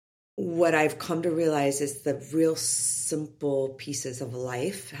what I've come to realize is the real simple pieces of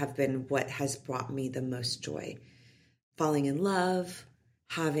life have been what has brought me the most joy. Falling in love,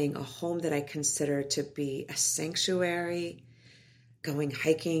 having a home that I consider to be a sanctuary, going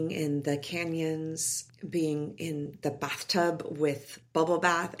hiking in the canyons, being in the bathtub with bubble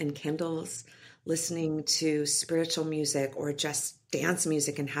bath and candles, listening to spiritual music or just dance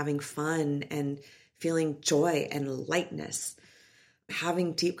music and having fun and feeling joy and lightness.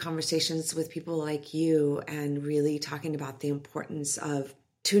 Having deep conversations with people like you and really talking about the importance of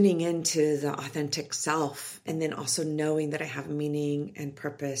tuning into the authentic self, and then also knowing that I have meaning and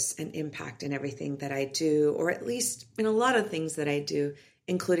purpose and impact in everything that I do, or at least in a lot of things that I do,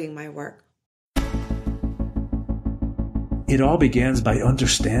 including my work. It all begins by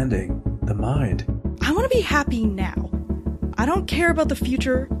understanding the mind. I want to be happy now. I don't care about the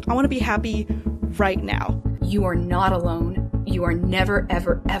future. I want to be happy right now. You are not alone. You are never,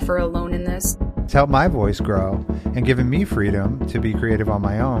 ever, ever alone in this. It's helped my voice grow and given me freedom to be creative on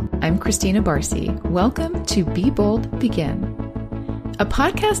my own. I'm Christina Barcy. Welcome to Be Bold, Begin, a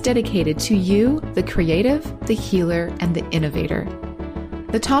podcast dedicated to you, the creative, the healer, and the innovator.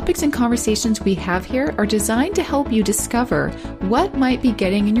 The topics and conversations we have here are designed to help you discover what might be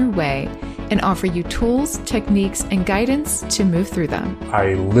getting in your way and offer you tools, techniques, and guidance to move through them.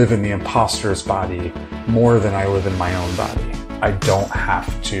 I live in the imposter's body more than I live in my own body. I don't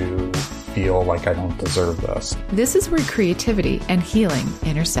have to feel like I don't deserve this. This is where creativity and healing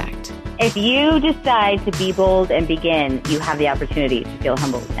intersect. If you decide to be bold and begin, you have the opportunity to feel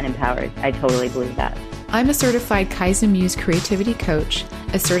humbled and empowered. I totally believe that. I'm a certified Kaizen Muse creativity coach,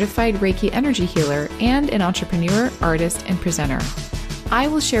 a certified Reiki energy healer, and an entrepreneur, artist, and presenter. I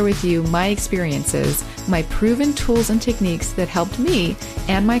will share with you my experiences, my proven tools and techniques that helped me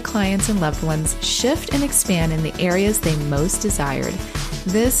and my clients and loved ones shift and expand in the areas they most desired.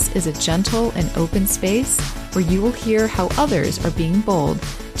 This is a gentle and open space where you will hear how others are being bold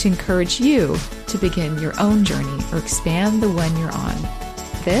to encourage you to begin your own journey or expand the one you're on.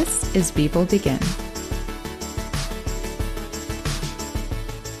 This is Be Bold Begin.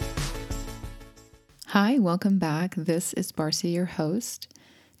 Hi, welcome back. This is Barcy, your host.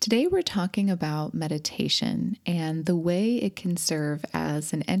 Today we're talking about meditation and the way it can serve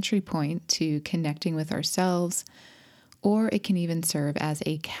as an entry point to connecting with ourselves, or it can even serve as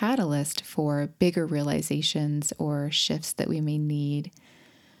a catalyst for bigger realizations or shifts that we may need.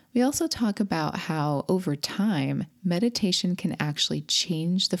 We also talk about how over time, meditation can actually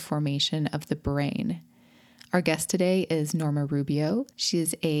change the formation of the brain. Our guest today is Norma Rubio. She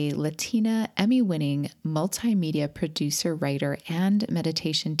is a Latina Emmy-winning multimedia producer, writer, and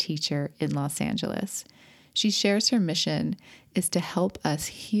meditation teacher in Los Angeles. She shares her mission is to help us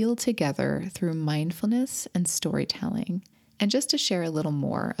heal together through mindfulness and storytelling. And just to share a little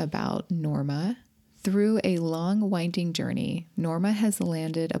more about Norma, through a long, winding journey, Norma has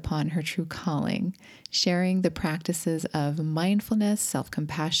landed upon her true calling, sharing the practices of mindfulness,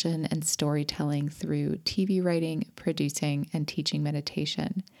 self-compassion, and storytelling through TV writing, producing, and teaching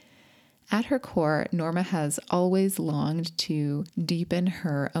meditation. At her core, Norma has always longed to deepen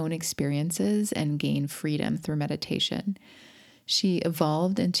her own experiences and gain freedom through meditation. She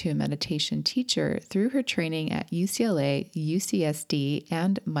evolved into a meditation teacher through her training at UCLA, UCSD,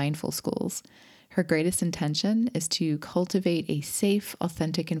 and mindful schools. Her greatest intention is to cultivate a safe,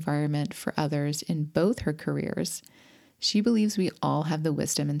 authentic environment for others in both her careers. She believes we all have the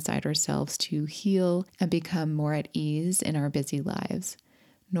wisdom inside ourselves to heal and become more at ease in our busy lives.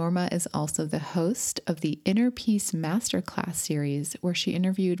 Norma is also the host of the Inner Peace Masterclass series, where she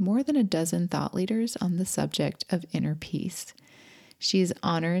interviewed more than a dozen thought leaders on the subject of inner peace. She is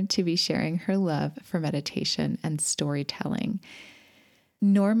honored to be sharing her love for meditation and storytelling.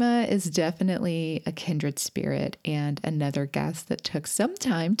 Norma is definitely a kindred spirit and another guest that took some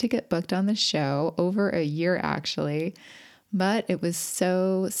time to get booked on the show, over a year actually, but it was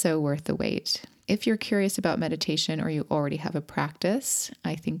so worth the wait. If you're curious about meditation or you already have a practice,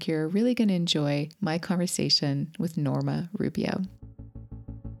 I think you're really going to enjoy my conversation with Norma Rubio.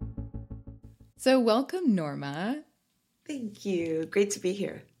 So welcome, Norma. Thank you. Great to be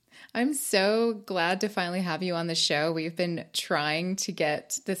here. I'm so glad to finally have you on the show. We've been trying to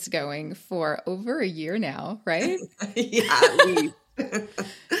get this going for over a year now, right? Yeah.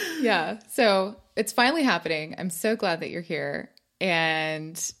 Yeah. So it's finally happening. I'm so glad that you're here.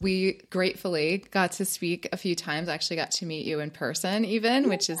 And we gratefully got to speak a few times. I actually got to meet you in person even,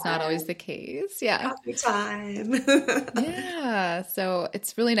 which is not always the case. Yeah. Every time. Yeah. So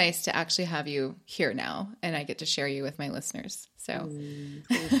it's really nice to actually have you here now, and I get to share you with my listeners. So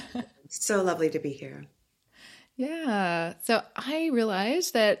So lovely to be here. Yeah. So I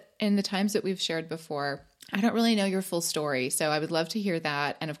realized that in the times that we've shared before, I don't really know your full story. So I would love to hear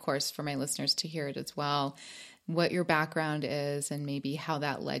that. And of course, for my listeners to hear it as well, what your background is and maybe how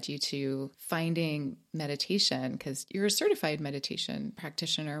that led you to finding meditation, because you're a certified meditation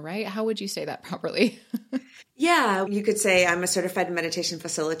practitioner, right? How would you say that properly? Yeah, you could say I'm a certified meditation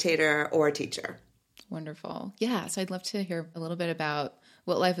facilitator or teacher. Wonderful. Yeah. So I'd love to hear a little bit about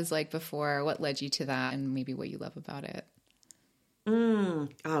what life was like before, what led you to that, and maybe what you love about it.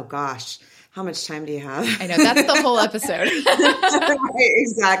 Oh gosh, how much time do you have? I know, that's the whole episode. Right,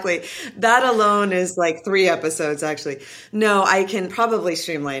 exactly. That alone is like 3 episodes, actually. No, I can probably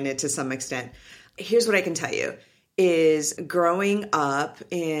streamline it to some extent. Here's what I can tell you is growing up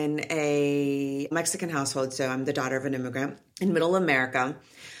in a Mexican household, so I'm the daughter of an immigrant in middle America.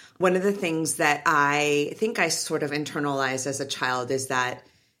 One of the things that I think I sort of internalized as a child is that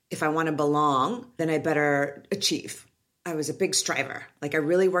if I want to belong, then I better achieve. I was a big striver. Like I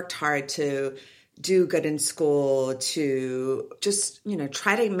really worked hard to do good in school, to just,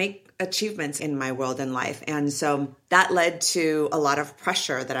 try to make achievements in my world and life. And so that led to a lot of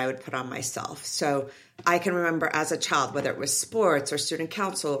pressure that I would put on myself. So I can remember as a child, whether it was sports or student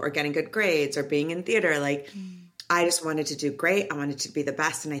council or getting good grades or being in theater, I just wanted to do great. I wanted to be the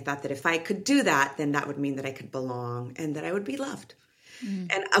best. And I thought that if I could do that, then that would mean that I could belong and that I would be loved.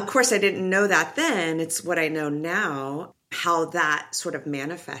 And of course, I didn't know that then. It's what I know now. How that sort of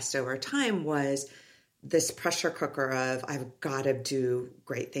manifests over time was this pressure cooker of I've got to do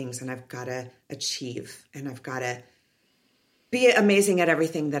great things and I've got to achieve and I've got to be amazing at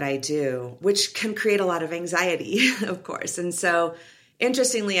everything that I do, which can create a lot of anxiety, of course. And so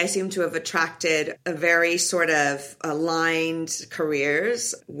interestingly, I seem to have attracted a very sort of aligned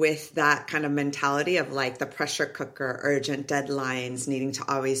careers with that kind of mentality of like the pressure cooker, urgent deadlines, needing to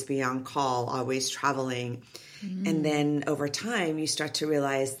always be on call, always traveling. And then over time, you start to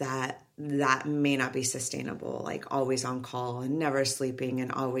realize that that may not be sustainable, like always on call and never sleeping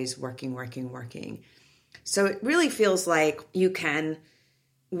and always working. So it really feels like you can,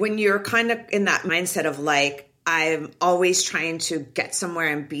 when you're kind of in that mindset of like, I'm always trying to get somewhere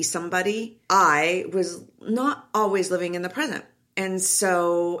and be somebody, I was not always living in the present. And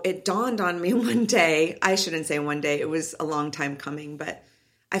so it dawned on me one day, I shouldn't say one day, it was a long time coming, but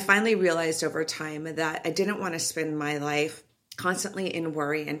I finally realized over time that I didn't want to spend my life constantly in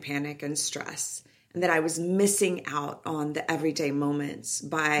worry and panic and stress, and that I was missing out on the everyday moments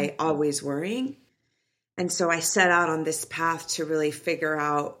by always worrying. And so I set out on this path to really figure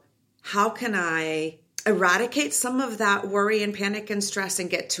out how can I eradicate some of that worry and panic and stress and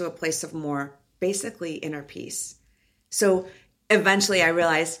get to a place of more basically inner peace. So eventually I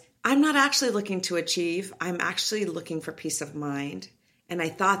realized I'm not actually looking to achieve. I'm actually looking for peace of mind. And I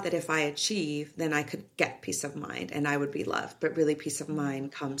thought that if I achieve, then I could get peace of mind and I would be loved. But really, peace of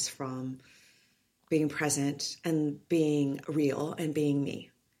mind comes from being present and being real and being me.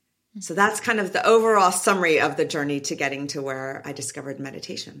 So that's kind of the overall summary of the journey to getting to where I discovered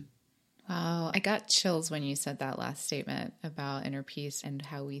meditation. Wow. I got chills when you said that last statement about inner peace and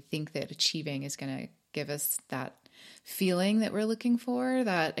how we think that achieving is going to give us that feeling that we're looking for,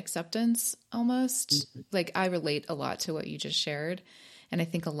 that acceptance almost. Like I relate a lot to what you just shared. And I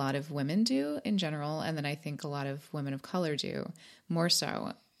think a lot of women do in general. And then I think a lot of women of color do more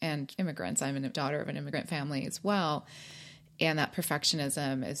so. And immigrants. I'm a daughter of an immigrant family as well. And that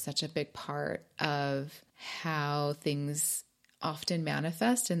perfectionism is such a big part of how things often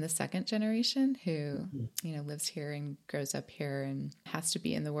manifest in the second generation who, lives here and grows up here and has to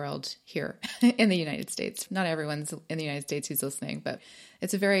be in the world here in the United States. Not everyone's in the United States who's listening, but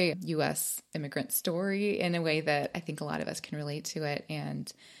it's a very U.S. immigrant story in a way that I think a lot of us can relate to it.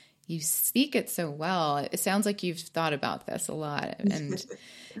 And you speak it so well. It sounds like you've thought about this a lot and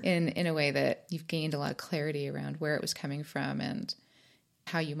in a way that you've gained a lot of clarity around where it was coming from and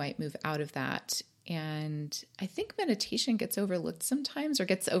how you might move out of that. And I think meditation gets overlooked sometimes or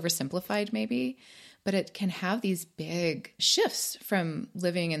gets oversimplified maybe, but it can have these big shifts from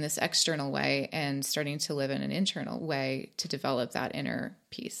living in this external way and starting to live in an internal way to develop that inner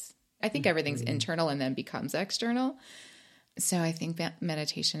peace. I think everything's internal and then becomes external. So I think that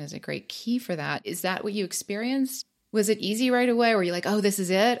meditation is a great key for that. Is that what you experienced? Was it easy right away? Were you like, oh, this is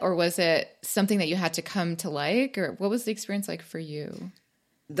it? Or was it something that you had to come to like? Or what was the experience like for you?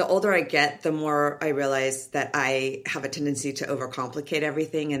 The older I get, the more I realize that I have a tendency to overcomplicate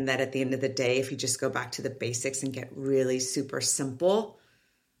everything, and that at the end of the day, if you just go back to the basics and get really super simple,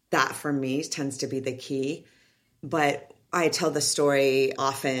 that for me tends to be the key. But I tell the story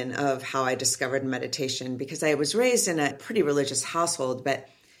often of how I discovered meditation because I was raised in a pretty religious household, but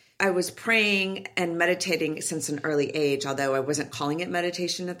I was praying and meditating since an early age, although I wasn't calling it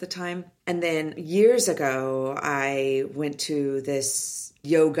meditation at the time. And then years ago, I went to this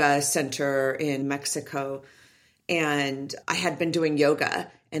yoga center in Mexico, and I had been doing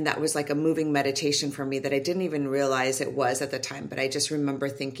yoga, and that was like a moving meditation for me that I didn't even realize it was at the time. But I just remember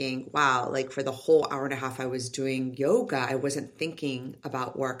thinking, wow, like for the whole hour and a half I was doing yoga, I wasn't thinking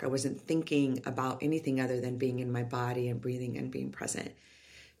about work. I wasn't thinking about anything other than being in my body and breathing and being present.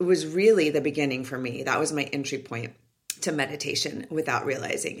 It was really the beginning for me. That was my entry point to meditation without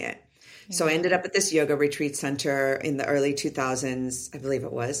realizing it. Yeah. So I ended up at this yoga retreat center in the early 2000s, I believe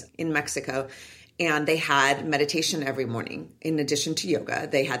it was, in Mexico. And they had meditation every morning. In addition to yoga,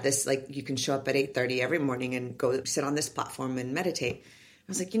 they had this, like, you can show up at 8:30 every morning and go sit on this platform and meditate. I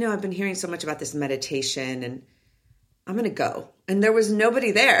was like, I've been hearing so much about this meditation, and I'm going to go. And there was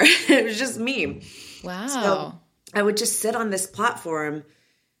nobody there. It was just me. Wow. So I would just sit on this platform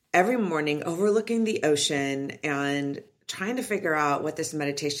every morning overlooking the ocean and trying to figure out what this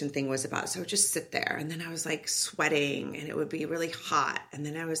meditation thing was about. So I would just sit there, and then I was like sweating, and it would be really hot. And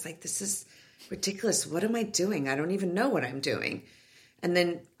then I was like, this is ridiculous. What am I doing? I don't even know what I'm doing. And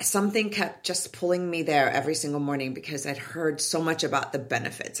then something kept just pulling me there every single morning because I'd heard so much about the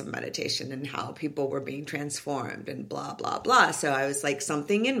benefits of meditation and how people were being transformed and blah, blah, blah. So I was like,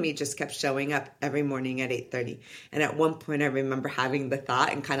 something in me just kept showing up every morning at 8:30. And at one point I remember having the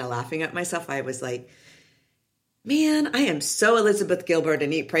thought and kind of laughing at myself. I was like, man, I am so Elizabeth Gilbert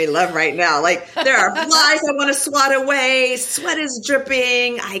and Eat, Pray, Love right now. Like, there are flies I want to swat away. Sweat is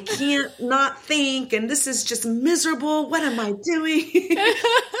dripping. I can't not think. And this is just miserable. What am I doing?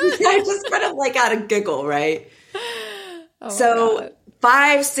 I just kind of like had a giggle, right? Oh, so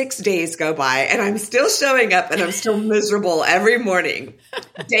 5-6 days go by and I'm still showing up and I'm still miserable every morning.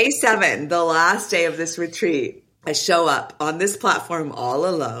 Day 7, the last day of this retreat, I show up on this platform all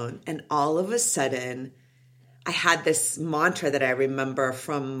alone. And all of a sudden, I had this mantra that I remember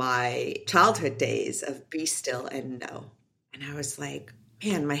from my childhood days of be still and know. And I was like,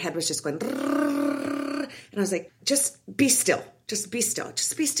 man, my head was just going, and I was like, just be still, just be still,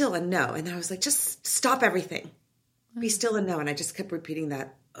 just be still and know. And I was like, just stop everything, be still and know. And I just kept repeating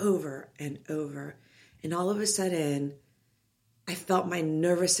that over and over. And all of a sudden, I felt my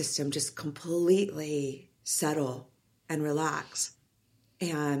nervous system just completely settle and relax.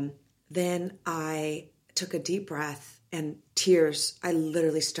 And then I took a deep breath and tears, I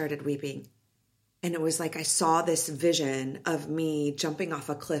literally started weeping. And it was like I saw this vision of me jumping off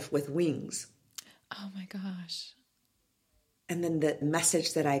a cliff with wings. Oh my gosh. And then the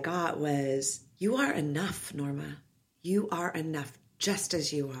message that I got was, you are enough, Norma. You are enough just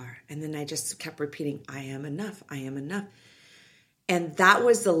as you are. And then I just kept repeating, I am enough. I am enough. And that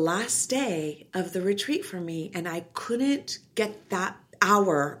was the last day of the retreat for me. And I couldn't get that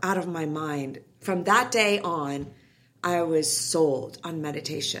hour out of my mind. From that day on, I was sold on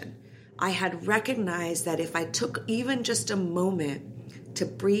meditation. I had recognized that if I took even just a moment to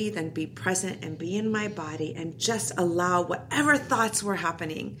breathe and be present and be in my body and just allow whatever thoughts were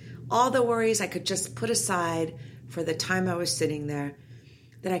happening, all the worries I could just put aside for the time I was sitting there,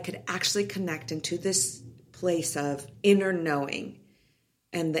 that I could actually connect into this place of inner knowing.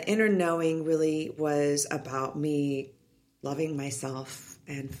 And the inner knowing really was about me loving myself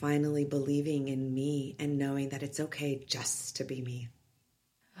and finally believing in me and knowing that it's okay just to be me.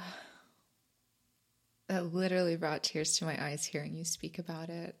 That literally brought tears to my eyes hearing you speak about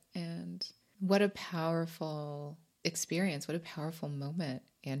it. And what a powerful experience, what a powerful moment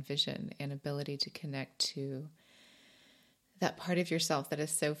and vision and ability to connect to that part of yourself that is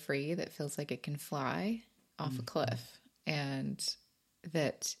so free, that feels like it can fly off a cliff. And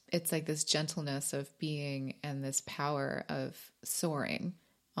that it's like this gentleness of being and this power of soaring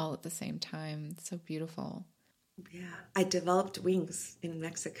all at the same time. It's so beautiful. Yeah. I developed wings in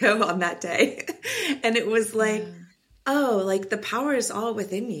Mexico on that day. And it was like, oh, like the power is all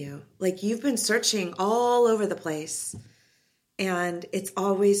within you. Like you've been searching all over the place and it's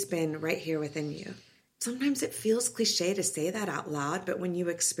always been right here within you. Sometimes it feels cliche to say that out loud, but when you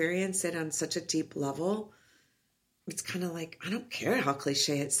experience it on such a deep level, it's kind of like, I don't care how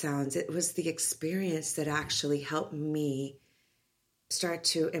cliche it sounds. It was the experience that actually helped me start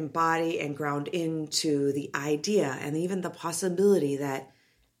to embody and ground into the idea and even the possibility that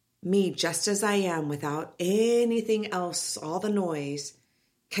me, just as I am, without anything else, all the noise,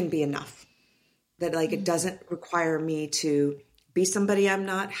 can be enough. That like it doesn't require me to be somebody I'm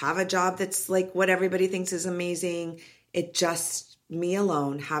not, have a job that's like what everybody thinks is amazing. It just, me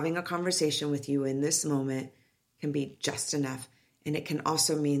alone, having a conversation with you in this moment can be just enough. And it can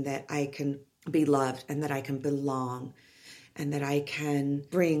also mean that I can be loved and that I can belong. and that I can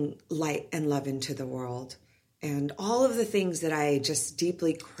bring light and love into the world. And all of the things that I just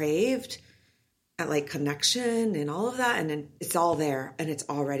deeply craved, like connection and all of that, and then it's all there and it's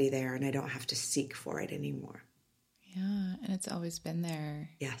already there, and I don't have to seek for it anymore. Yeah, and it's always been there.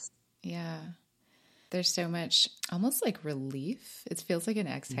 Yes. Yeah. There's so much, almost like relief. It feels like an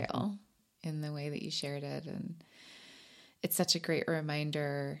exhale in the way that you shared it. And it's such a great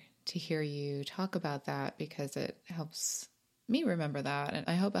reminder to hear you talk about that, because it helps me remember that. And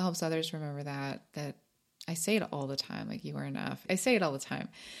I hope it helps others remember that I say it all the time, like, you are enough. I say it all the time,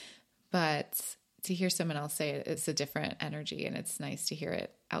 but to hear someone else say it, it's a different energy, and it's nice to hear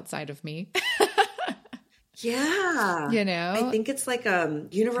it outside of me. Yeah. You know, I think it's like a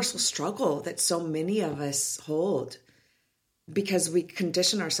universal struggle that so many of us hold, because we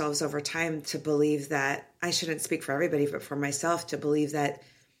condition ourselves over time to believe that, I shouldn't speak for everybody, but for myself, to believe that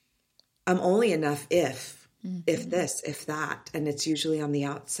I'm only enough if this, if that. And it's usually on the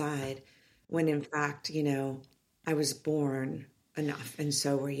outside, when in fact, I was born enough, and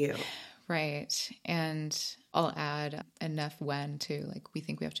so were you. Right. And I'll add enough when too. Like, we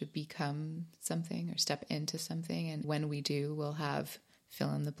think we have to become something or step into something. And when we do, we'll have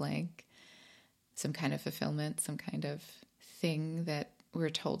fill in the blank, some kind of fulfillment, some kind of thing that we're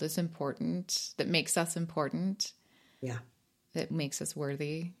told is important, that makes us important. Yeah. That makes us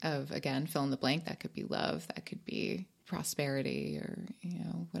worthy of, again, fill in the blank. That could be love. That could be prosperity, or,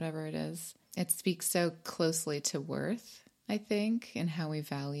 whatever it is. It speaks so closely to worth, I think, and how we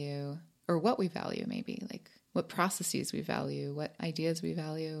value, or what we value, maybe, like what processes we value, what ideas we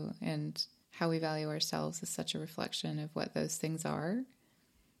value, and how we value ourselves is such a reflection of what those things are.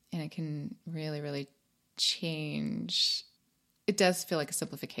 And it can really, really change. It does feel like a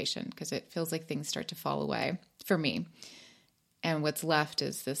simplification, because it feels like things start to fall away for me. And what's left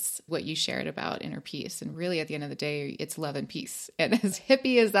is this, what you shared about inner peace. And really, at the end of the day, it's love and peace. And as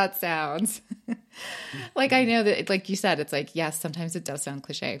hippie as that sounds, like, I know that, like you said, it's like, yes, sometimes it does sound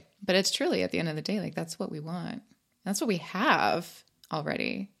cliche, but it's truly, at the end of the day, like, that's what we want. That's what we have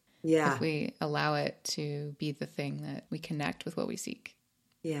already. Yeah. If we allow it to be the thing that we connect with what we seek.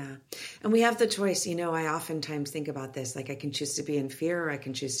 Yeah. And we have the choice. I oftentimes think about this, like, I can choose to be in fear, or I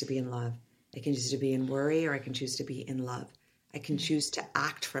can choose to be in love. I can choose to be in worry, or I can choose to be in love. I can choose to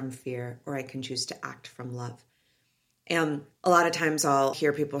act from fear, or I can choose to act from love. And a lot of times I'll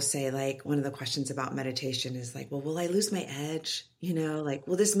hear people say, like, one of the questions about meditation is like, well, will I lose my edge? Like,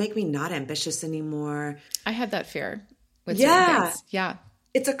 will this make me not ambitious anymore? I had that fear with certain things. Yeah.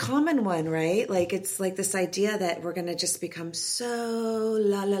 It's a common one, right? Like, it's like this idea that we're going to just become so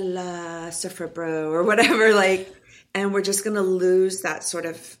surfer bro or whatever, like, and we're just going to lose that sort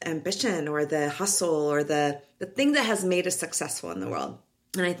of ambition, or the hustle, or the thing that has made us successful in the world.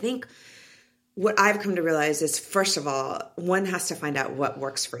 And I think what I've come to realize is, first of all, one has to find out what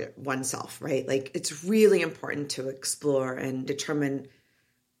works for oneself, right? Like, it's really important to explore and determine,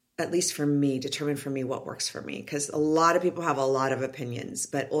 at least for me, what works for me. Because a lot of people have a lot of opinions,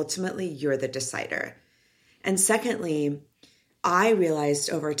 but ultimately you're the decider. And secondly, I realized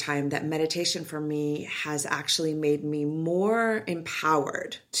over time that meditation for me has actually made me more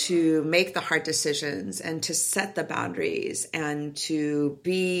empowered to make the hard decisions, and to set the boundaries, and to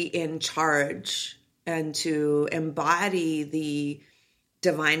be in charge, and to embody the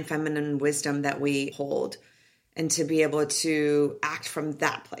divine feminine wisdom that we hold, and to be able to act from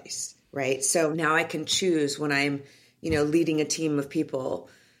that place, right? So now I can choose when I'm, leading a team of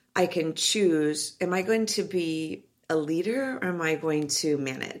people, I can choose, am I going to be a leader, or am I going to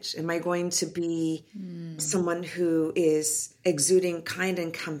manage? Am I going to be someone who is exuding kind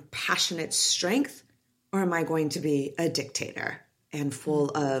and compassionate strength, or am I going to be a dictator and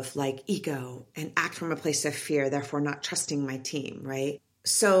full of like ego and act from a place of fear, therefore not trusting my team, right?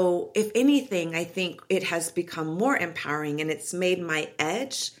 So if anything, I think it has become more empowering, and it's made my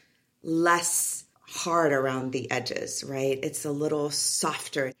edge less hard around the edges, right? It's a little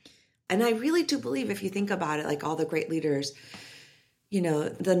softer. And I really do believe, if you think about it, like all the great leaders, the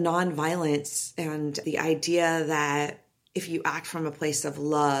nonviolence and the idea that if you act from a place of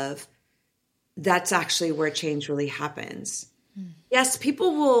love, that's actually where change really happens. Yes,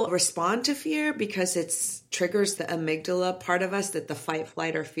 people will respond to fear because it triggers the amygdala part of us, that the fight,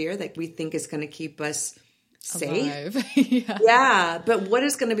 flight, or fear that we think is going to keep us safe. Yeah. But what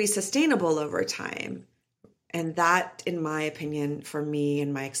is going to be sustainable over time? And that, in my opinion, for me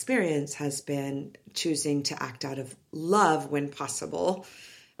and my experience, has been choosing to act out of love when possible.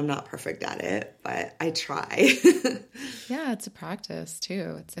 I'm not perfect at it, but I try. Yeah, it's a practice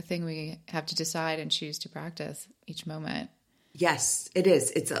too. It's a thing we have to decide and choose to practice each moment. Yes, it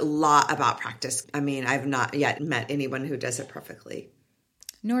is. It's a lot about practice. I mean, I've not yet met anyone who does it perfectly.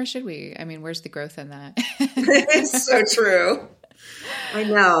 Nor should we. I mean, where's the growth in that? It's so true. I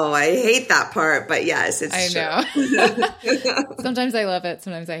know. I hate that part, but yes, it's true. I know. Sometimes I love it.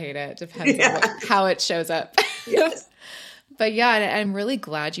 Sometimes I hate it. Depends on how it shows up. Yes. But yeah, I'm really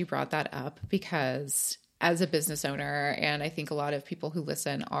glad you brought that up because as a business owner, and I think a lot of people who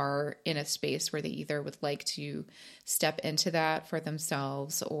listen are in a space where they either would like to step into that for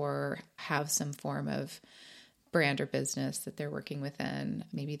themselves or have some form of brand or business that they're working within.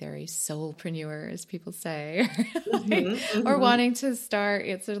 Maybe they're a solopreneur, as people say, or wanting to start.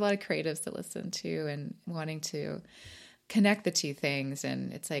 There's a lot of creatives that listen to and wanting to connect the two things.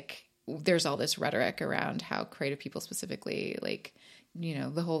 And it's like, there's all this rhetoric around how creative people specifically, like, you know,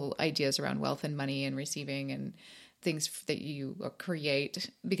 the whole ideas around wealth and money and receiving and things that you create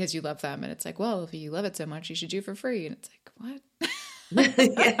because you love them. And it's like, well, if you love it so much, you should do it for free. And it's like,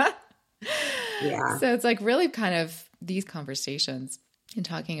 what? Yeah. So it's like really kind of these conversations and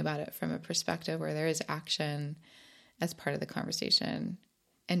talking about it from a perspective where there is action as part of the conversation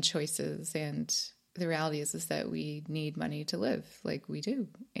and choices. And the reality is that we need money to live like we do.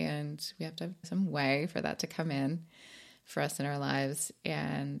 And we have to have some way for that to come in for us in our lives.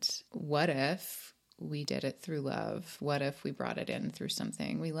 And what if we did it through love? What if we brought it in through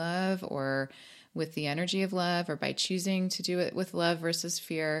something we love or with the energy of love or by choosing to do it with love versus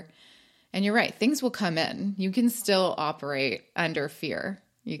fear? And you're right, things will come in. You can still operate under fear.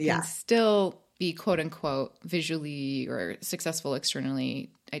 You can still be quote unquote visually or successful,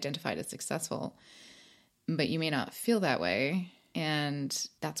 externally identified as successful, but you may not feel that way. And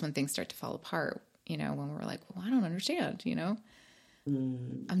that's when things start to fall apart, you know, when we're like, well, I don't understand, you know,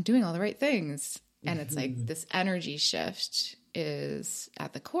 I'm doing all the right things. And it's like this energy shift is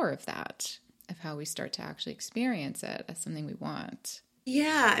at the core of that, of how we start to actually experience it as something we want.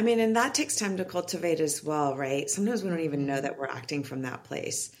 Yeah. I mean, and that takes time to cultivate as well, right? Sometimes we don't even know that we're acting from that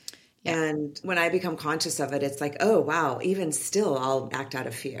place. Yeah. And when I become conscious of it, it's like, oh, wow, even still, I'll act out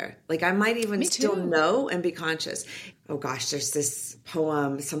of fear. Like I might even still know and be conscious. Oh gosh, there's this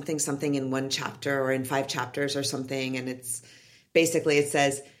poem, something in one chapter or in 5 chapters or something. And it's basically, it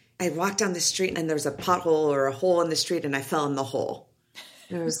says, I walked down the street and there's a pothole or a hole in the street and I fell in the hole.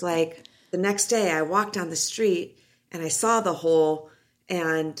 And it was like the next day I walked down the street and I saw the hole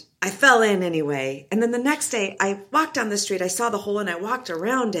and I fell in anyway. And then the next day I walked down the street, I saw the hole and I walked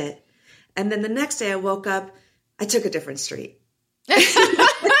around it. And then the next day I woke up, I took a different street.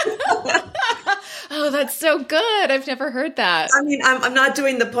 Oh, that's so good. I've never heard that. I mean, I'm not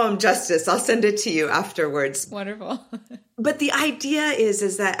doing the poem justice. I'll send it to you afterwards. Wonderful. But the idea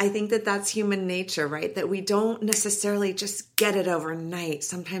is that I think that that's human nature, right? That we don't necessarily just get it overnight.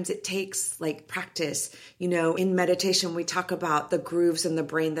 Sometimes it takes like practice. You know, in meditation, we talk about the grooves in the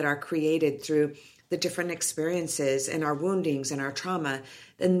brain that are created through the different experiences and our woundings and our trauma.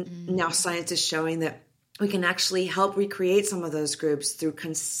 And now science is showing that we can actually help recreate some of those grooves through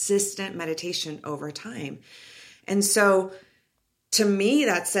consistent meditation over time. And so to me,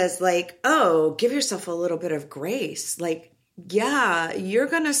 that says like, oh, give yourself a little bit of grace. Like, yeah, you're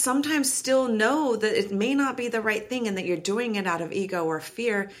going to sometimes still know that it may not be the right thing and that you're doing it out of ego or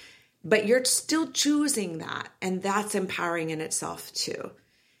fear, but you're still choosing that. And that's empowering in itself too.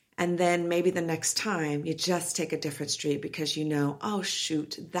 And then maybe the next time you just take a different street because you know, oh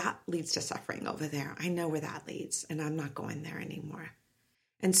shoot, that leads to suffering over there. I know where that leads and I'm not going there anymore.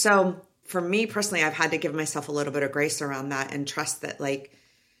 And so for me personally, I've had to give myself a little bit of grace around that and trust that like,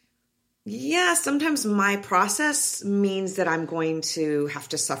 yeah, sometimes my process means that I'm going to have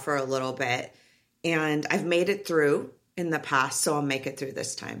to suffer a little bit. And I've made it through in the past, so I'll make it through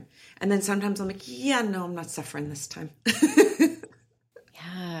this time. And then sometimes I'm like, yeah, no, I'm not suffering this time.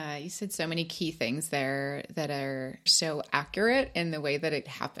 Yeah, you said so many key things there that are so accurate in the way that it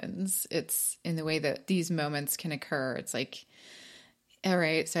happens. It's in the way that these moments can occur. It's like, all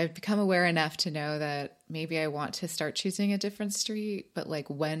right, so I've become aware enough to know that maybe I want to start choosing a different street, but like,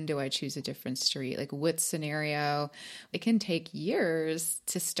 when do I choose a different street? Like what scenario? It can take years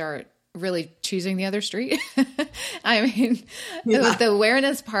to start really choosing the other street. I mean, the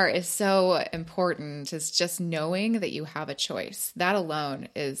awareness part is so important. It's just knowing that you have a choice. That alone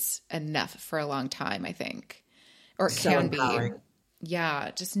is enough for a long time, I think, or it can be.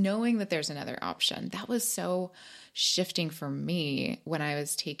 Yeah. Just knowing that there's another option. That was so shifting for me when I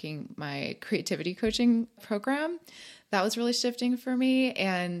was taking my creativity coaching program. That was really shifting for me.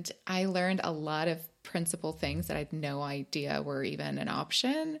 And I learned a lot of principal things that I had no idea were even an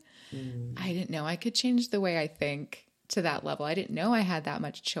option. I didn't know I could change the way I think to that level. I didn't know I had that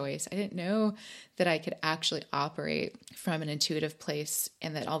much choice. I didn't know that I could actually operate from an intuitive place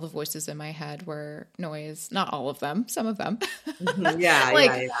and that all the voices in my head were noise. Not all of them, some of them. Yeah,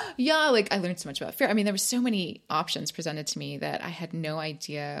 like I learned so much about fear. I mean, there were so many options presented to me that I had no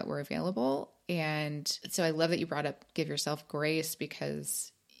idea were available. And so I love that you brought up give yourself grace,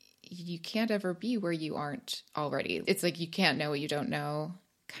 because you can't ever be where you aren't already. It's like you can't know what you don't know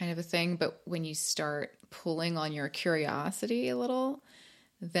kind of a thing. But when you start pulling on your curiosity a little,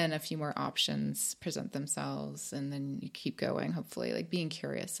 then a few more options present themselves, and then you keep going, hopefully. Like being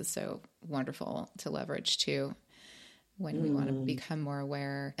curious is so wonderful to leverage too when we want to become more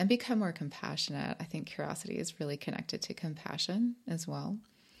aware and become more compassionate. I think curiosity is really connected to compassion as well.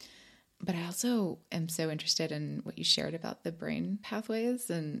 But I also am so interested in what you shared about the brain pathways.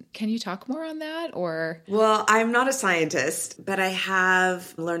 And can you talk more on that? Or Well, I'm not a scientist, but I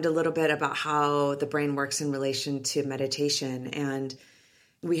have learned a little bit about how the brain works in relation to meditation. And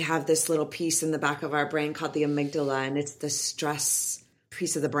we have this little piece in the back of our brain called the amygdala, and it's the stress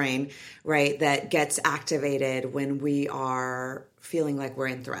piece of the brain, right, that gets activated when we are feeling like we're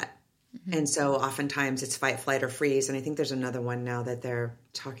in threat. And so oftentimes it's fight, flight, or freeze. And I think there's another one now that they're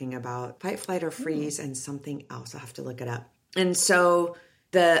talking about fight, flight, or freeze and something else. I'll have to look it up. And so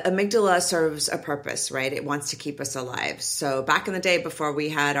the amygdala serves a purpose, right? It wants to keep us alive. So back in the day before we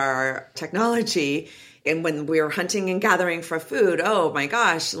had our technology, and when we were hunting and gathering for food, oh my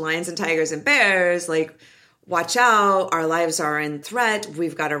gosh, lions and tigers and bears, like watch out, our lives are in threat.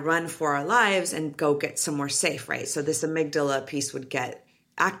 We've got to run for our lives and go get somewhere safe, right? So this amygdala piece would get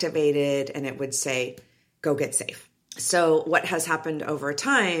activated and it would say, go get safe. So what has happened over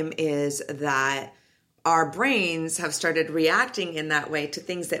time is that our brains have started reacting in that way to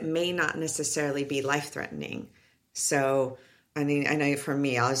things that may not necessarily be life-threatening. So, I mean, I know for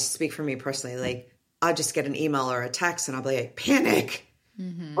me, I'll just speak for me personally, like I'll just get an email or a text and I'll be like, panic.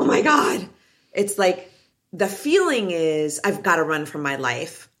 Oh my God. It's like the feeling is I've got to run for my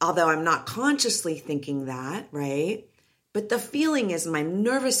life, although I'm not consciously thinking that, right? But the feeling is my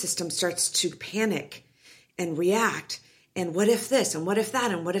nervous system starts to panic and react. And what if this? And what if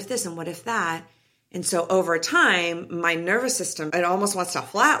that? And what if this? And what if that? And so over time, my nervous system, it almost wants to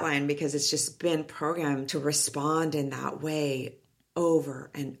flatline because it's just been programmed to respond in that way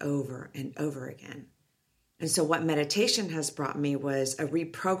over and over and over again. And so what meditation has brought me was a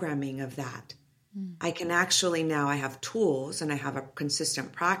reprogramming of that. I can actually now, I have tools and I have a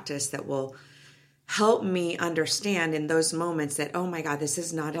consistent practice that will help me understand in those moments that, oh my God, this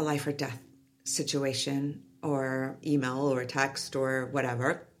is not a life or death situation or email or text or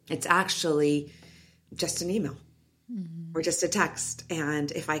whatever. It's actually just an email or just a text.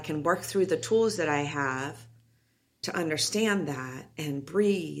 And if I can work through the tools that I have to understand that and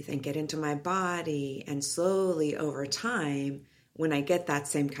breathe and get into my body, and slowly over time, when I get that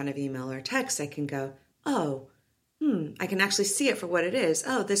same kind of email or text, I can go, oh, I can actually see it for what it is.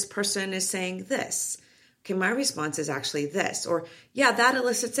 Oh, this person is saying this. Okay, my response is actually this. Or, yeah, that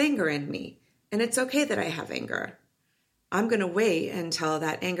elicits anger in me. And it's okay that I have anger. I'm going to wait until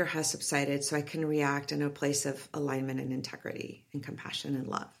that anger has subsided so I can react in a place of alignment and integrity and compassion and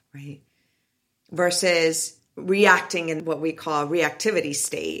love, right? Versus reacting in what we call reactivity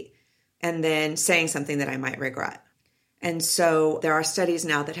state and then saying something that I might regret. And so there are studies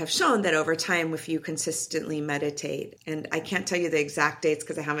now that have shown that over time, if you consistently meditate, and I can't tell you the exact dates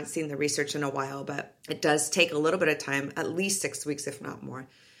because I haven't seen the research in a while, but it does take a little bit of time, at least 6 weeks, if not more.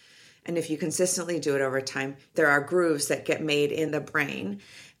 And if you consistently do it over time, there are grooves that get made in the brain,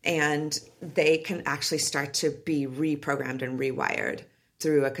 and they can actually start to be reprogrammed and rewired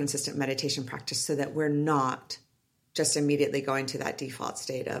through a consistent meditation practice so that we're not just immediately going to that default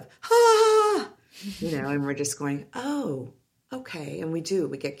state of, and we're just going, oh, okay. And we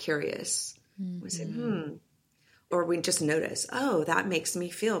get curious. We say, Or we just notice, oh, that makes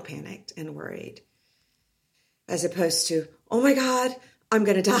me feel panicked and worried. As opposed to, oh my God, I'm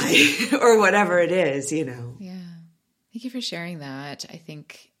going to die or whatever it is, Yeah. Thank you for sharing that. I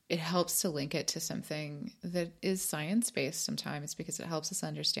think it helps to link it to something that is science-based sometimes, because it helps us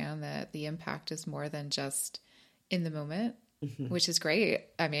understand that the impact is more than just in the moment. Which is great.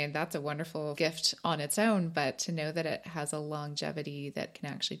 I mean, that's a wonderful gift on its own, but to know that it has a longevity that can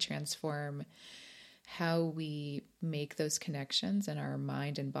actually transform how we make those connections in our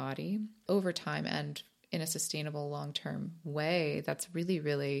mind and body over time and in a sustainable long-term way, that's really,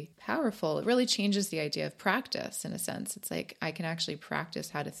 really powerful. It really changes the idea of practice in a sense. It's like I can actually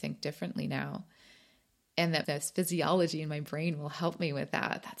practice how to think differently now and that this physiology in my brain will help me with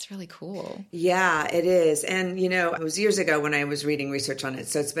that. That's really cool. Yeah, it is. And, it was years ago when I was reading research on it.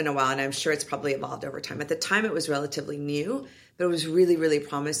 So it's been a while, and I'm sure it's probably evolved over time. At the time, it was relatively new, but it was really, really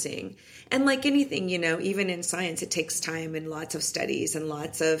promising. And like anything, even in science, it takes time and lots of studies and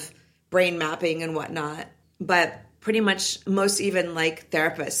lots of brain mapping and whatnot. But pretty much most even like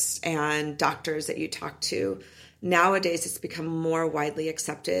therapists and doctors that you talk to, nowadays, it's become more widely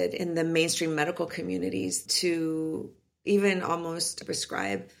accepted in the mainstream medical communities to even almost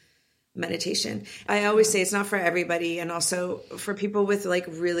prescribe meditation. I always say it's not for everybody. And also for people with like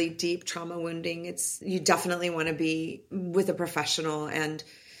really deep trauma wounding, you definitely want to be with a professional, and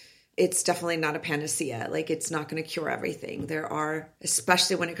it's definitely not a panacea. Like, it's not going to cure everything. There are,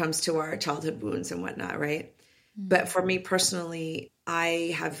 especially when it comes to our childhood wounds and whatnot, right? But for me personally,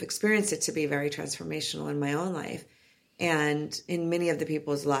 I have experienced it to be very transformational in my own life and in many of the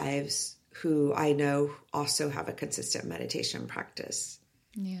people's lives who I know also have a consistent meditation practice.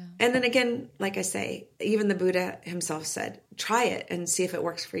 Yeah. And then again, like I say, even the Buddha himself said, try it and see if it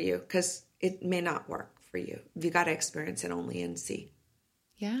works for you, because it may not work for you. You got to experience it only and see.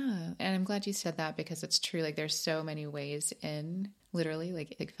 Yeah. And I'm glad you said that, because it's true. Like, there's so many ways in, literally,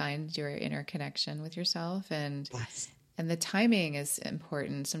 like find your inner connection with yourself, and Yes. and the timing is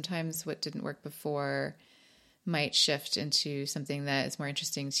important. Sometimes what didn't work before might shift into something that is more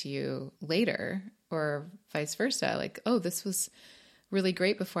interesting to you later, or vice versa. Like, oh, this was really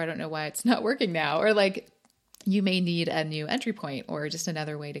great before. I don't know why it's not working now. Or like, you may need a new entry point or just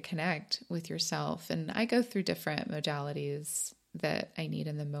another way to connect with yourself. And I go through different modalities that I need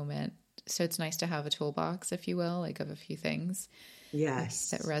in the moment. So it's nice to have a toolbox, if you will, like of a few things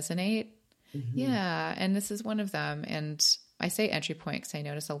Yes. that resonate. Mm-hmm. Yeah. And this is one of them. And I say entry point because I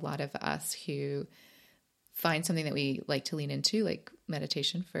notice a lot of us who find something that we like to lean into, like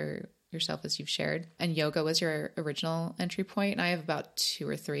meditation for yourself, as you've shared. And yoga was your original entry point. And I have about 2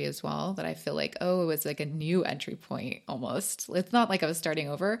 or 3 as well that I feel like, oh, it was like a new entry point almost. It's not like I was starting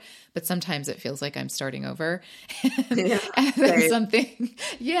over, but sometimes it feels like I'm starting over. Yeah, and then right. something,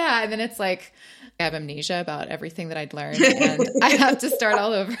 yeah. And then it's like, I have amnesia about everything that I'd learned, and I have to start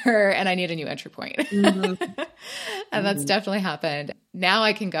all over, and I need a new entry point. Mm-hmm. And that's definitely happened. Now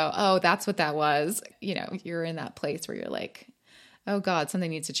I can go, oh, that's what that was. You're in that place where you're like, oh God, something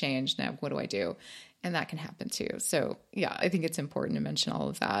needs to change. Now, what do I do? And that can happen too. So yeah, I think it's important to mention all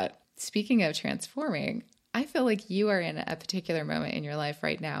of that. Speaking of transforming, I feel like you are in a particular moment in your life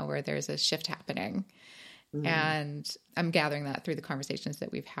right now where there's a shift happening. And I'm gathering that through the conversations that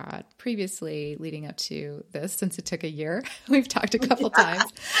we've had previously leading up to this, since it took a year. We've talked a couple times.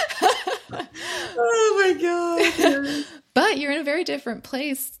 Oh my God. But you're in a very different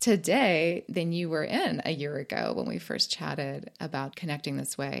place today than you were in a year ago when we first chatted about connecting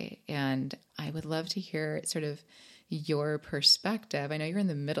this way. And I would love to hear sort of your perspective. I know you're in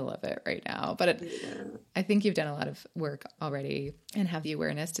the middle of it right now, but I think you've done a lot of work already and have the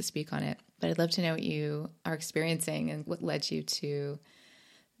awareness to speak on it. But I'd love to know what you are experiencing and what led you to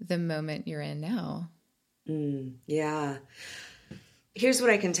the moment you're in now. Yeah. Here's what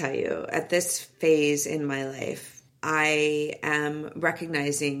I can tell you. At this phase in my life, I am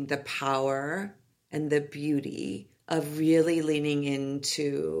recognizing the power and the beauty of really leaning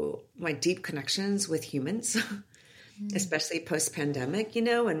into my deep connections with humans, especially post-pandemic,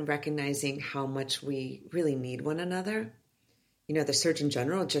 and recognizing how much we really need one another. The Surgeon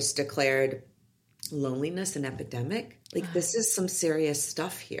General just declared loneliness an epidemic. Like, this is some serious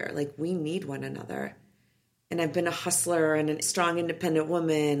stuff here. Like, we need one another. And I've been a hustler and a strong, independent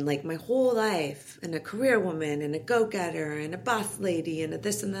woman, like my whole life, and a career woman and a go-getter and a boss lady and a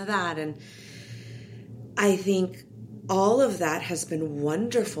this and a that. And I think all of that has been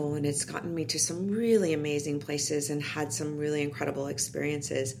wonderful, and it's gotten me to some really amazing places and had some really incredible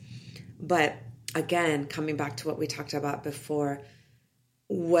experiences. But again, coming back to what we talked about before,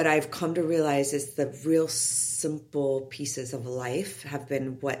 what I've come to realize is the real simple pieces of life have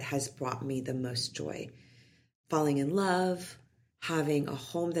been what has brought me the most joy. Falling in love, having a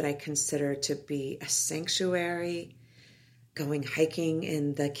home that I consider to be a sanctuary, going hiking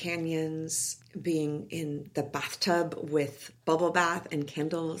in the canyons, being in the bathtub with bubble bath and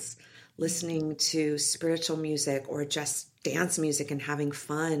candles, listening to spiritual music or just dance music and having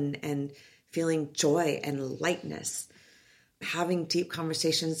fun and feeling joy and lightness, having deep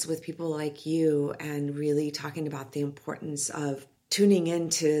conversations with people like you and really talking about the importance of tuning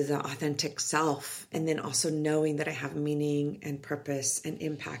into the authentic self, and then also knowing that I have meaning and purpose and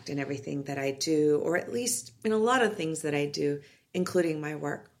impact in everything that I do, or at least in a lot of things that I do, including my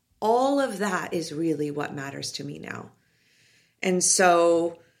work. All of that is really what matters to me now. And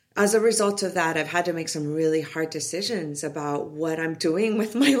so as a result of that, I've had to make some really hard decisions about what I'm doing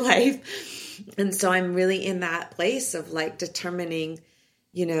with my life. And so I'm really in that place of like determining,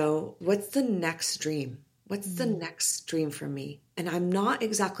 what's the next dream? What's the next dream for me? And I'm not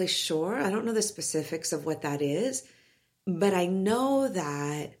exactly sure. I don't know the specifics of what that is, but I know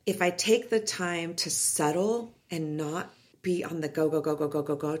that if I take the time to settle and not be on the go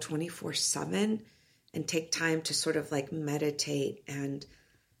 24/7 and take time to sort of like meditate and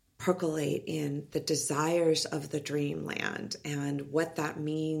percolate in the desires of the dreamland and what that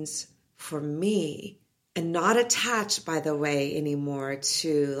means for me, and not attached, by the way, anymore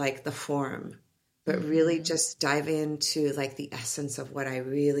to like the form, but really just dive into like the essence of what I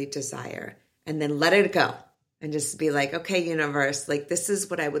really desire and then let it go and just be like, okay, universe, like this is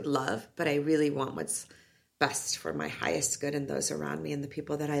what I would love, but I really want what's best for my highest good and those around me and the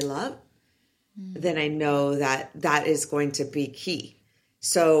people that I love. Then I know that that is going to be key.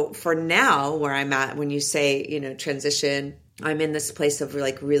 So for now, where I'm at, when you say, transition, I'm in this place of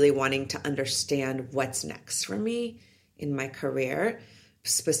like really wanting to understand what's next for me in my career,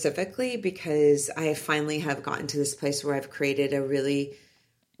 specifically because I finally have gotten to this place where I've created a really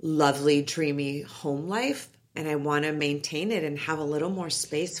lovely, dreamy home life. And I want to maintain it and have a little more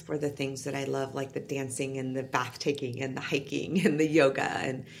space for the things that I love, like the dancing and the bath taking and the hiking and the yoga.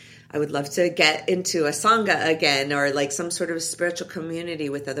 And I would love to get into a Sangha again, or like some sort of spiritual community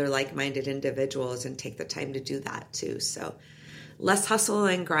with other like-minded individuals, and take the time to do that too. So less hustle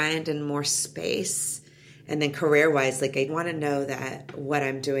and grind and more space. And then career-wise, like I want to know that what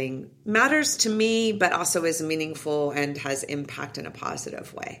I'm doing matters to me, but also is meaningful and has impact in a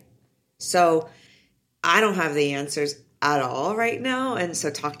positive way. So I don't have the answers at all right now. And so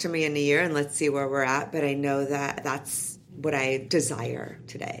talk to me in a year and let's see where we're at. But I know that that's what I desire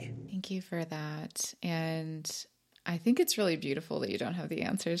today. Thank you for that. And I think it's really beautiful that you don't have the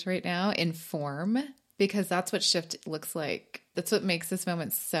answers right now in form, because that's what shift looks like. That's what makes this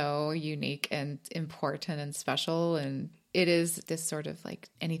moment so unique and important and special. And it is this sort of like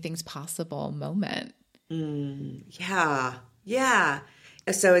anything's possible moment. Yeah.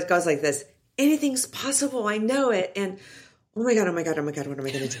 So it goes like this. Anything's possible. I know it. And oh my God, what am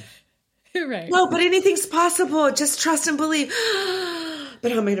I going to do? Right. No, but anything's possible. Just trust and believe.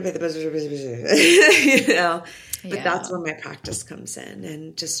 But how am I going to pay the bills? But that's where my practice comes in,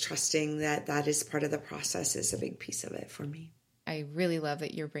 and just trusting that that is part of the process is a big piece of it for me. I really love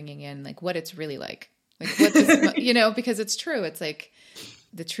that you're bringing in like what it's really like what this, because it's true. It's like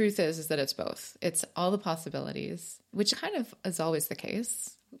the truth is that it's both. It's all the possibilities, which kind of is always the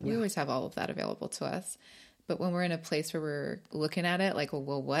case. We always have all of that available to us. But when we're in a place where we're looking at it like,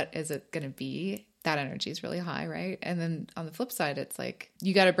 well, what is it going to be? That energy is really high, right? And then on the flip side, it's like,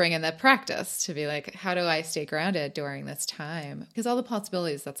 you got to bring in that practice to be like, how do I stay grounded during this time? Because all the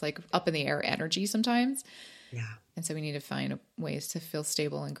possibilities, that's like up in the air energy sometimes. Yeah. And so we need to find ways to feel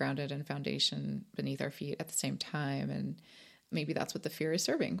stable and grounded and foundation beneath our feet at the same time. And maybe that's what the fear is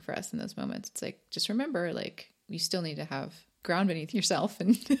serving for us in those moments. It's like, just remember, like, you still need to have ground beneath yourself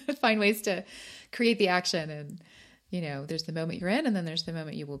and find ways to create the action. And, there's the moment you're in, and then there's the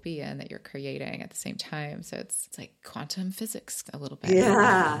moment you will be in that you're creating at the same time. So it's like quantum physics a little bit.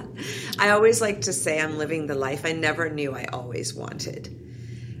 Yeah. I always like to say I'm living the life I never knew I always wanted,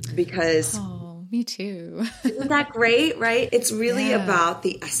 because me too. Isn't that great? Right? It's really about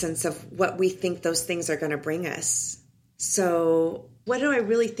the essence of what we think those things are going to bring us. So what do I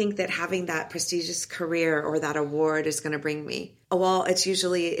really think that having that prestigious career or that award is going to bring me? Oh, well,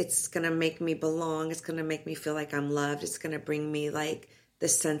 it's going to make me belong. It's going to make me feel like I'm loved. It's going to bring me like the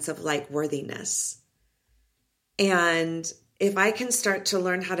sense of like worthiness. And if I can start to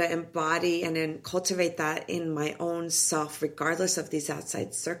learn how to embody and then cultivate that in my own self, regardless of these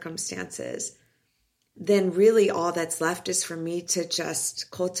outside circumstances, then really all that's left is for me to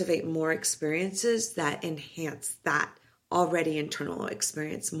just cultivate more experiences that enhance that already internal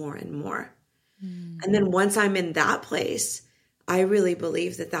experience more and more. And then once I'm in that place, I really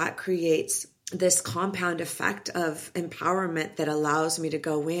believe that that creates this compound effect of empowerment that allows me to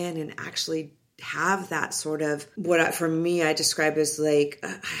go in and actually have that sort of for me, I describe as like,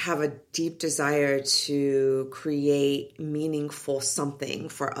 I have a deep desire to create meaningful something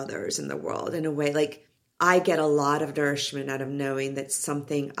for others in the world in a way. Like I get a lot of nourishment out of knowing that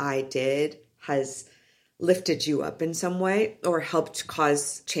something I did has lifted you up in some way or helped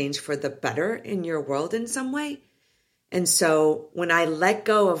cause change for the better in your world in some way. And so when I let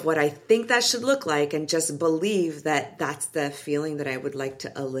go of what I think that should look like and just believe that that's the feeling that I would like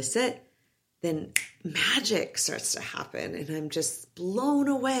to elicit, then magic starts to happen. And I'm just blown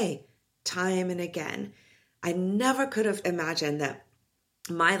away time and again. I never could have imagined that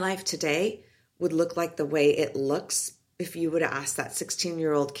my life today would look like the way it looks if you would have asked that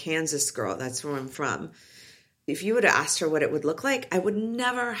 16-year-old Kansas girl, that's where I'm from, if you would have asked her what it would look like, I would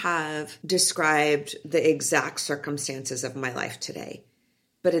never have described the exact circumstances of my life today.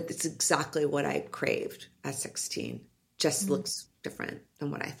 But it's exactly what I craved at 16. Just looks different than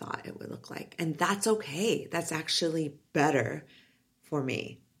what I thought it would look like. And that's okay. That's actually better for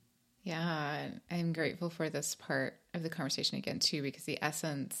me. Yeah, I'm grateful for this part of the conversation again, too, because the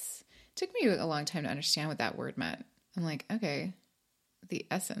essence took me a long time to understand what that word meant. I'm like, okay, the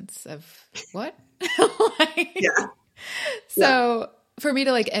essence of what? Yeah. So for me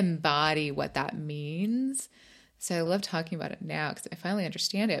to like embody what that means. So I love talking about it now because I finally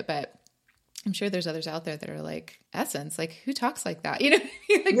understand it, but I'm sure there's others out there that are like, essence, like who talks like that? You know,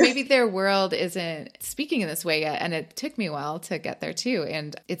 like maybe their world isn't speaking in this way yet. And it took me a while to get there too.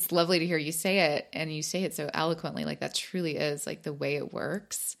 And it's lovely to hear you say it, and you say it so eloquently, like that truly is like the way it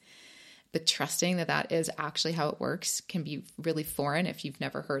works. But trusting that that is actually how it works can be really foreign if you've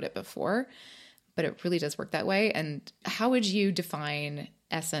never heard it before, but it really does work that way. And how would you define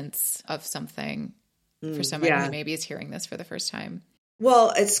essence of something for someone who maybe is hearing this for the first time?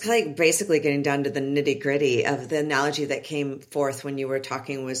 Well, it's like basically getting down to the nitty gritty of the analogy that came forth when you were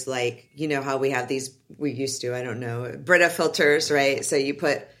talking was like, you know, how we have these, we used to, I don't know, Brita filters, right? So you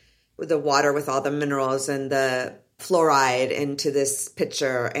put the water with all the minerals and the fluoride into this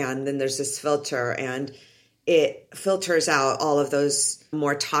pitcher, and then there's this filter, and it filters out all of those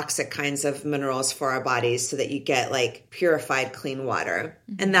more toxic kinds of minerals for our bodies so that you get like purified, clean water.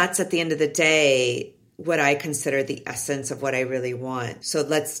 And that's at the end of the day what I consider the essence of what I really want. So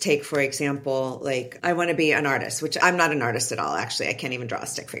let's take, for example, like I want to be an artist, which I'm not an artist at all. Actually, I can't even draw a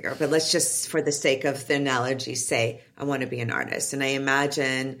stick figure, but let's just, for the sake of the analogy, say I want to be an artist. And I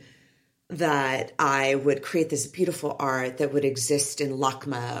imagine that I would create this beautiful art that would exist in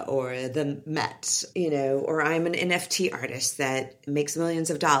LACMA or the Met, you know, or I'm an NFT artist that makes millions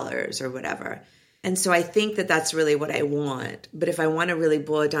of dollars or whatever. And so I think that that's really what I want. But if I want to really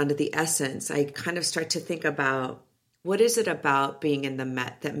boil it down to the essence, I kind of start to think about, what is it about being in the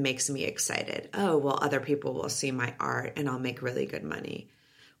Met that makes me excited? Oh, well, other people will see my art and I'll make really good money.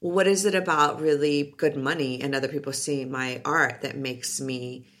 Well, what is it about really good money and other people seeing my art that makes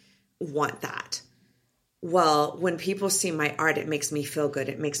me want that? Well, when people see my art, it makes me feel good.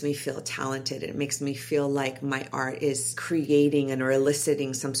 It makes me feel talented. It makes me feel like my art is creating and or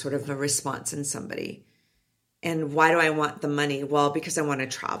eliciting some sort of a response in somebody. And why do I want the money? Well, because I want to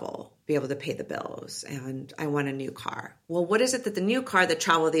travel, be able to pay the bills, and I want a new car. Well, what is it that the new car, the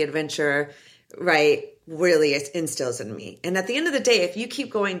travel, the adventure, right, really instills in me? And at the end of the day, if you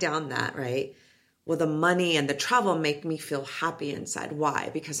keep going down that, right, well, the money and the travel make me feel happy inside. Why?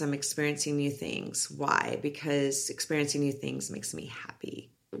 Because I'm experiencing new things. Why? Because experiencing new things makes me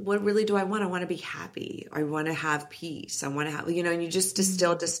happy. What really do I want? I want to be happy. I want to have peace. I want to have, you know, and you just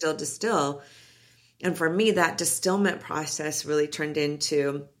distill. And for me, that distillment process really turned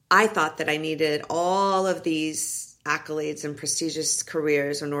into, I thought that I needed all of these accolades and prestigious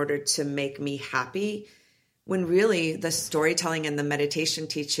careers in order to make me happy. When really the storytelling and the meditation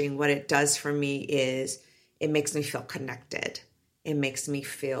teaching, what it does for me is it makes me feel connected. It makes me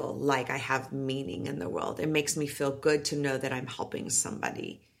feel like I have meaning in the world. It makes me feel good to know that I'm helping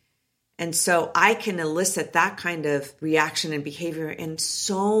somebody. And so I can elicit that kind of reaction and behavior in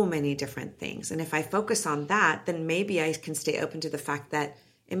so many different things. And if I focus on that, then maybe I can stay open to the fact that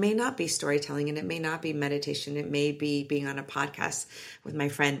it may not be storytelling and it may not be meditation. It may be being on a podcast with my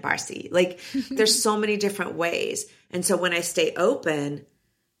friend Barcy. Like there's so many different ways. And so when I stay open,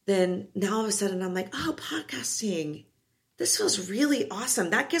 then now all of a sudden I'm like, oh, podcasting, this feels really awesome.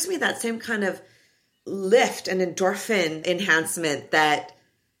 That gives me that same kind of lift and endorphin enhancement that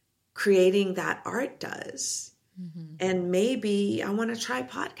creating that art does. Mm-hmm. And maybe I want to try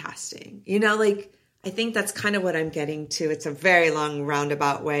podcasting, you know, like, I think that's kind of what I'm getting to. It's a very long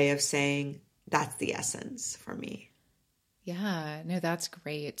roundabout way of saying that's the essence for me. Yeah, no, that's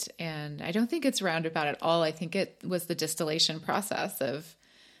great. And I don't think it's roundabout at all. I think it was the distillation process of,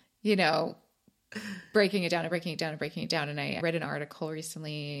 you know, breaking it down and breaking it down and breaking it down. And I read an article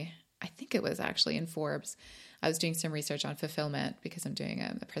recently, I think it was actually in Forbes. I was doing some research on fulfillment because I'm doing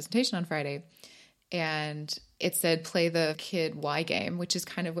a presentation on Friday. And it said, play the kid why game, which is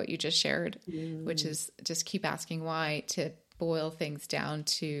kind of what you just shared, which is just keep asking why to boil things down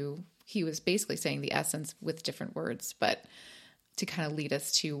to, he was basically saying the essence with different words, but to kind of lead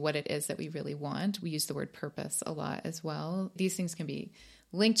us to what it is that we really want. We use the word purpose a lot as well. These things can be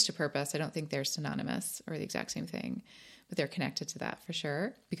linked to purpose. I don't think they're synonymous or the exact same thing, but they're connected to that for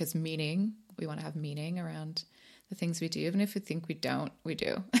sure. Because meaning, we want to have meaning around The things we do, even if we think we don't, we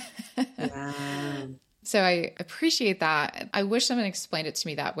do. Yeah. So I appreciate that. I wish someone explained it to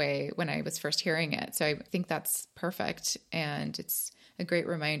me that way when I was first hearing it. So I think that's perfect. And it's a great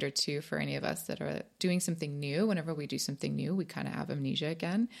reminder too, for any of us that are doing something new. Whenever we do something new, we kind of have amnesia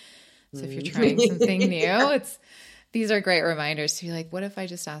again. So if you're trying something new, these are great reminders to be like, what if I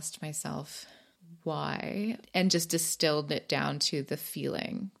just asked myself why, and just distilled it down to the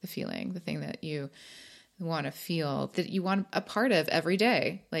thing that you want to feel, that you want a part of every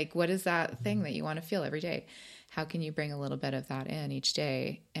day. Like, what is that thing that you want to feel every day? How can you bring a little bit of that in each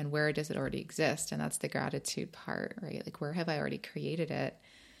day? And where does it already exist? And that's the gratitude part, right? Like, where have I already created it?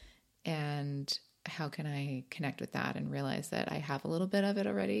 And how can I connect with that and realize that I have a little bit of it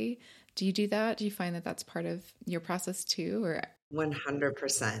already? Do you do that? Do you find that that's part of your process too? Or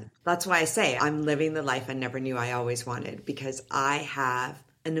 100%. That's why I say I'm living the life I never knew I always wanted, because I have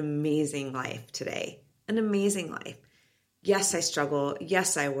an amazing life today. An amazing life. Yes, I struggle.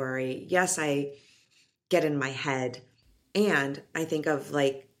 Yes, I worry. Yes, I get in my head. And I think of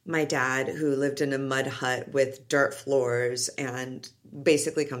like my dad, who lived in a mud hut with dirt floors and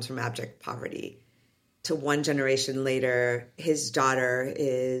basically comes from abject poverty. To one generation later, his daughter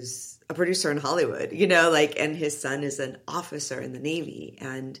is a producer in Hollywood, and his son is an officer in the Navy.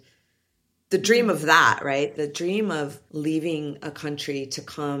 And the dream of that, right? The dream of leaving a country to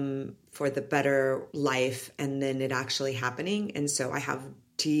come for the better life, and then it actually happening. And so I have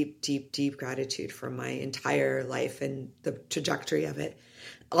deep, deep, deep gratitude for my entire life and the trajectory of it,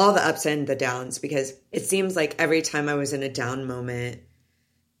 all the ups and the downs, because it seems like every time I was in a down moment,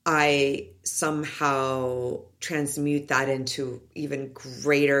 I somehow transmute that into even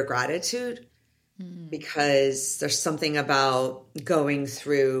greater gratitude, because there's something about going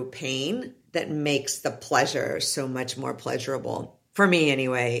through pain that makes the pleasure so much more pleasurable. For me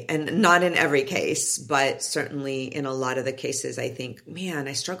anyway, and not in every case, but certainly in a lot of the cases, I think, man,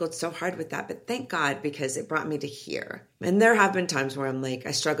 I struggled so hard with that, but thank God, because it brought me to here. And there have been times where I'm like,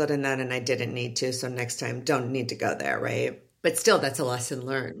 I struggled in that and I didn't need to, so next time don't need to go there, right? But still, that's a lesson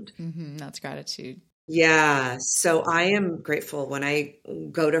learned. That's gratitude. Yeah. So I am grateful when I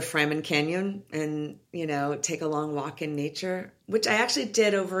go to Fryman Canyon and, take a long walk in nature, which I actually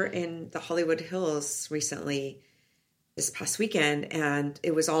did over in the Hollywood Hills recently, this past weekend, and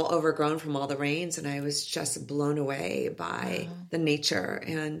it was all overgrown from all the rains, and I was just blown away by the nature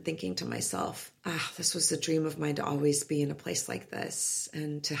and thinking to myself, this was the dream of mine, to always be in a place like this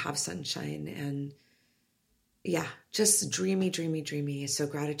and to have sunshine, and just dreamy, dreamy, dreamy. So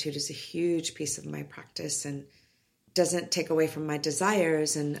gratitude is a huge piece of my practice, and doesn't take away from my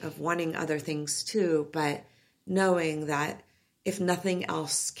desires and of wanting other things too, but knowing that if nothing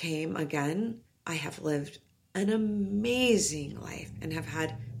else came again, I have lived an amazing life and have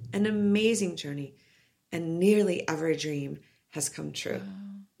had an amazing journey, and nearly every dream has come true.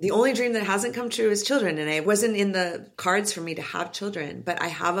 The only dream that hasn't come true is children, and it wasn't in the cards for me to have children, but I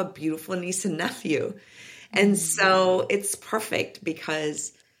have a beautiful niece and nephew. And so it's perfect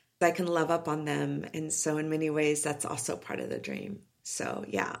because I can love up on them. And so in many ways, that's also part of the dream. So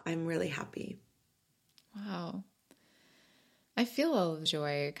yeah, I'm really happy. Wow. I feel all the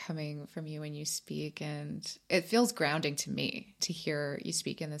joy coming from you when you speak, and it feels grounding to me to hear you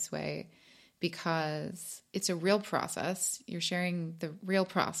speak in this way, because it's a real process. You're sharing the real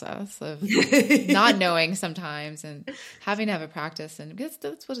process of not knowing sometimes and having to have a practice, and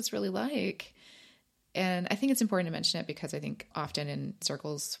that's what it's really like. And I think it's important to mention it because I think often in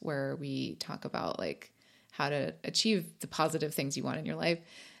circles where we talk about like how to achieve the positive things you want in your life,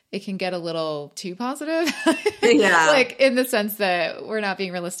 it can get a little too positive. Yeah. Like in the sense that we're not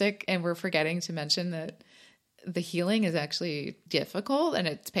being realistic, and we're forgetting to mention that the healing is actually difficult and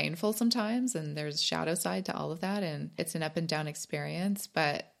it's painful sometimes. And there's a shadow side to all of that. And it's an up and down experience,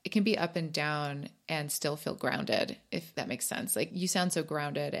 but it can be up and down and still feel grounded, if that makes sense. Like you sound so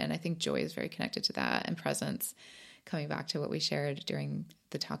grounded. And I think joy is very connected to that, and presence, coming back to what we shared during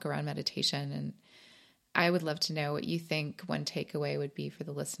the talk around meditation. And I would love to know what you think one takeaway would be for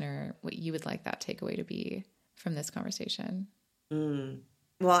the listener, what you would like that takeaway to be from this conversation.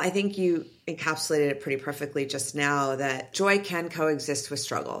 Well, I think you encapsulated it pretty perfectly just now, that joy can coexist with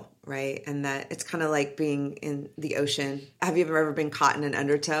struggle, right? And that it's kind of like being in the ocean. Have you ever been caught in an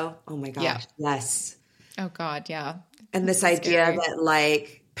undertow? Oh my gosh. Yeah. Yes. Oh God. Yeah. And this idea that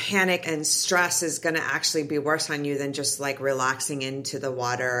like panic and stress is going to actually be worse on you than just like relaxing into the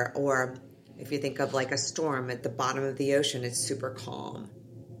water. Or if you think of like a storm at the bottom of the ocean, it's super calm.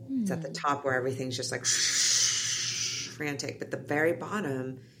 It's at the top where everything's just like frantic, but the very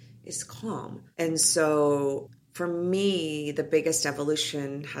bottom is calm. And so for me, the biggest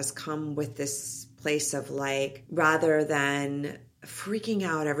evolution has come with this place of like, rather than freaking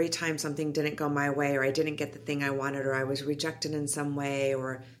out every time something didn't go my way, or I didn't get the thing I wanted, or I was rejected in some way,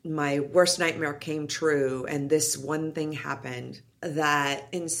 or my worst nightmare came true and this one thing happened, that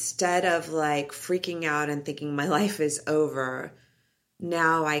instead of like freaking out and thinking my life is over,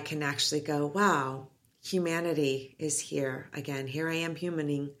 now I can actually go, wow, humanity is here again. Here I am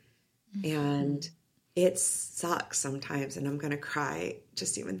humaning. And it sucks sometimes, and I'm going to cry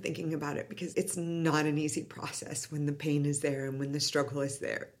just even thinking about it, because it's not an easy process when the pain is there and when the struggle is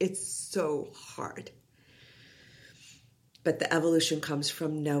there. It's so hard. But the evolution comes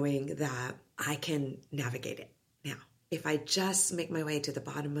from knowing that I can navigate it. Now, if I just make my way to the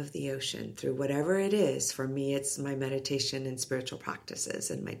bottom of the ocean through whatever it is, for me, it's my meditation and spiritual practices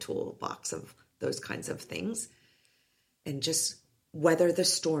and my toolbox of those kinds of things, and just weather the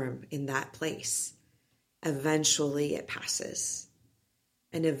storm in that place. Eventually it passes,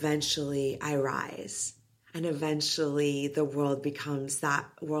 and eventually I rise, and eventually the world becomes that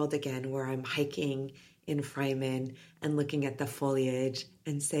world again where I'm hiking in Fryman and looking at the foliage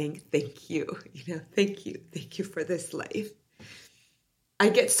and saying, thank you, thank you for this life. I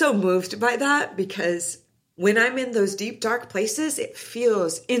get so moved by that, because when I'm in those deep, dark places, it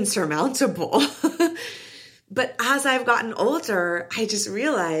feels insurmountable. But as I've gotten older, I just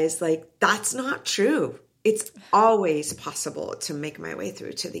realized like, that's not true. It's always possible to make my way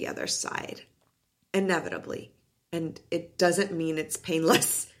through to the other side, inevitably. And it doesn't mean it's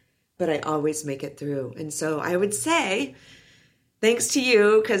painless, but I always make it through. And so I would say, thanks to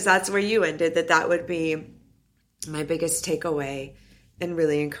you, because that's where you ended, that would be my biggest takeaway, and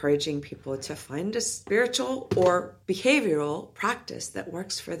really encouraging people to find a spiritual or behavioral practice that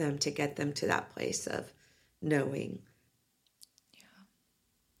works for them to get them to that place of knowing. Yeah.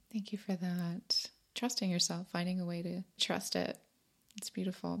 Thank you for that. Trusting yourself, finding a way to trust it. It's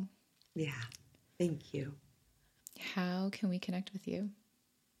beautiful. Yeah. Thank you. How can we connect with you?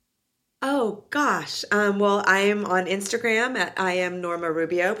 Oh, gosh. Well, I am on Instagram at I am Norma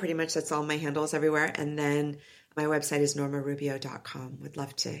Rubio. Pretty much that's all my handles everywhere. And then my website is normarubio.com. Would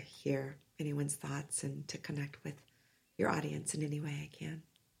love to hear anyone's thoughts and to connect with your audience in any way I can.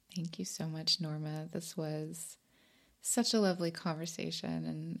 Thank you so much, Norma. This was such a lovely conversation,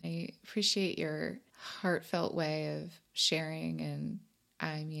 and I appreciate your heartfelt way of sharing. And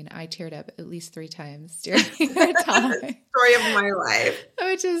I mean, I teared up at least 3 times during your time. Story of my life.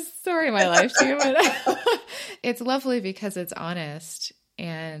 Which is story of my life too, but it's lovely because it's honest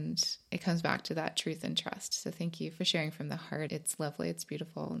and it comes back to that truth and trust. So thank you for sharing from the heart. It's lovely. It's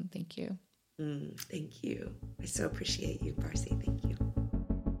beautiful. And thank you. Thank you. I so appreciate you, Barcy. Thank you.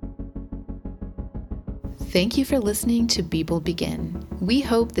 Thank you for listening to People Begin. We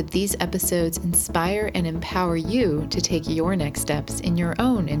hope that these episodes inspire and empower you to take your next steps in your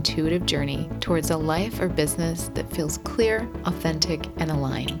own intuitive journey towards a life or business that feels clear, authentic, and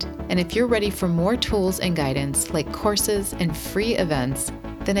aligned. And if you're ready for more tools and guidance like courses and free events,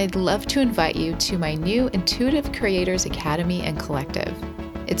 then I'd love to invite you to my new Intuitive Creators Academy and Collective.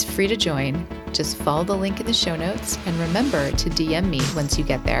 It's free to join. Just follow the link in the show notes and remember to DM me once you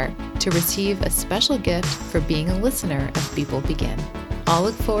get there to receive a special gift for being a listener of People Begin. I'll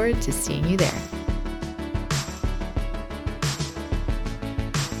look forward to seeing you there.